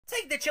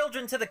Take the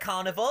children to the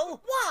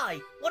carnival? Why?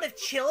 What have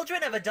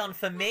children ever done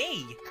for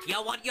me?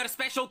 You want your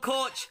special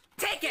coach?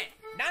 Take it!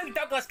 Now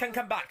Douglas can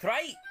come back,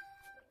 right?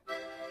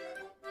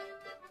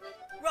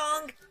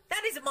 Wrong.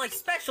 That isn't my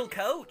special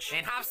coach.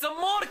 Then have some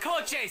more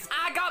coaches!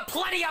 I got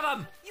plenty of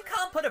them! You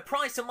can't put a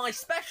price on my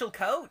special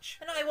coach.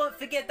 And I won't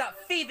forget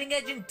that thieving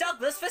Agent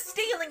Douglas for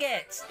stealing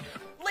it.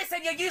 Listen,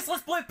 you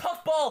useless blue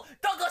puffball!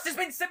 Douglas has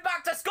been sent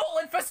back to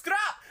Scotland for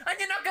scrap, and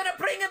you're not gonna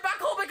bring him back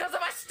home because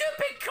of a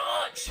stupid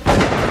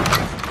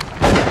coach!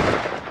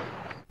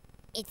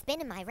 It's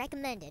been in my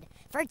recommended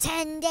for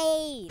 10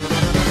 days.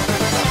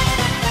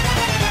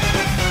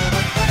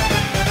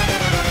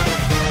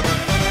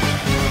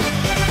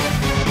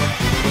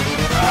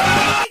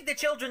 Take the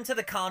children to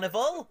the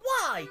carnival?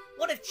 Why?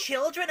 What have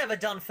children ever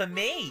done for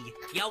me?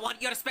 You want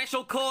your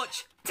special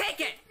coach? Take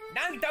it!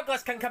 Now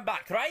Douglas can come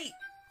back, right?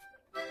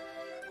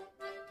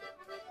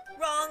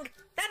 Wrong.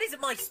 That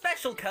isn't my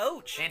special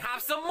coach. Then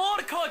have some more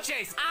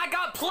coaches! I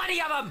got plenty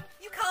of them!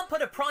 You can't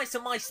put a price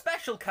on my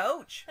special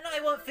coach. And I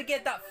won't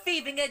forget that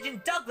thieving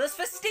Agent Douglas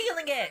for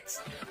stealing it.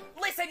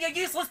 Listen, you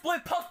useless blue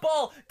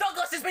puffball!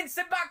 Douglas has been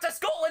sent back to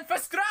Scotland for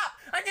scrap!